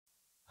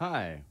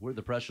Hi, we're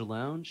the Pressure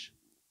Lounge.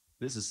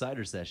 This is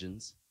Cider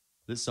Sessions.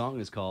 This song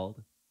is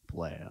called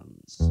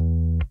Plans.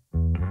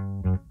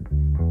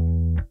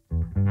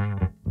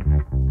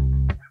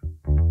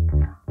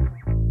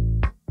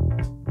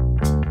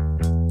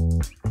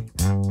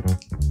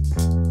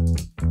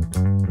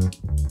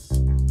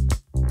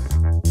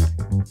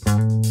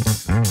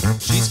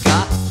 She's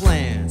got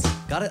plans,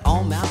 got it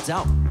all mapped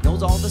out,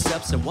 knows all the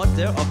steps and what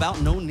they're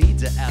about. No need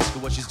to ask her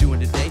what she's doing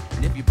today,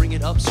 and if you bring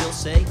it up, she'll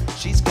say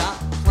she's got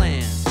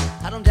plans.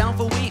 Had them down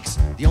for weeks,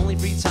 the only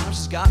free time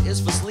she's got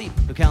is for sleep.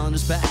 Her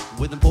calendar's packed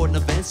with important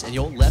events, and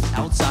you're left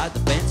outside the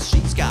fence.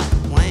 She's got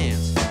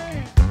plans.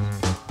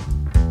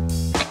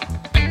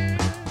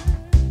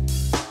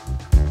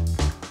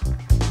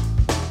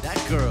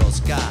 That girl's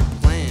got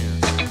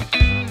plans.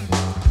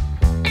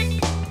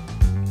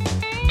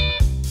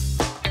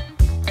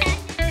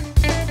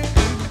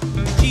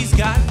 She's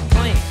got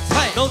plans.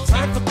 Hey. No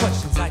time for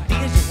questions,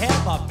 ideas you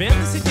have are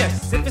barely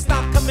suggestions. If it's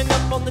not coming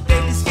up on the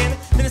daily scanner,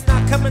 then it's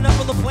not coming up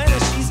on the planner.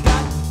 She's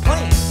got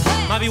plans.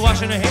 Might be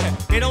washing her hair.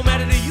 It don't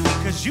matter to you,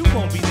 cause you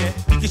won't be there.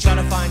 You can try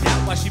to find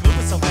out why she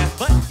moving so fast,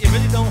 but you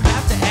really don't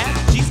have to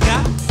ask. She's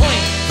got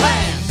plans.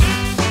 Plans.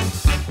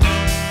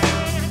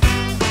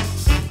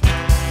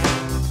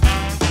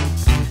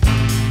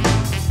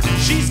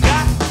 She's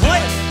got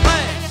plans.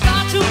 Plans.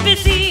 Not too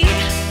busy.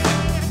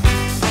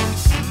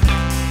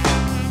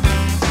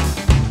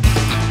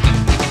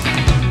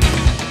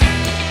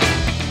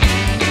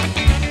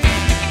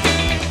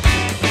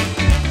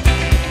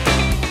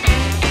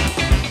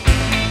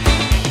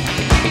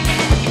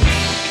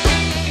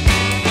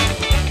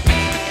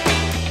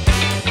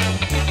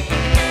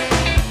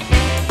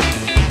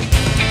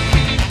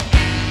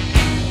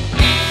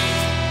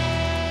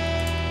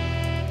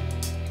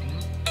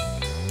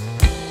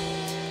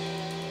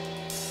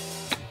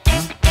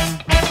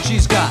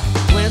 She's got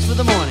plans for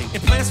the morning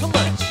And plans for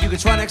lunch. you can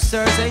try next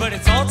Thursday, But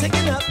it's all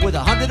taken up. with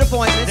 100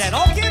 appointments. That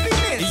all can't be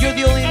missed. You're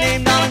the only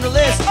name not on the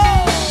list.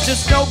 Oh!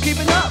 Just no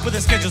keeping up. But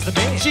the schedule's the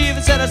band. She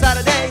even set us out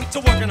a day. To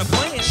work on a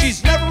plan.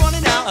 She's never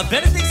running out. A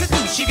better things to do.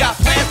 She got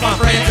plans, my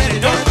friends, and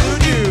it don't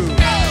include you.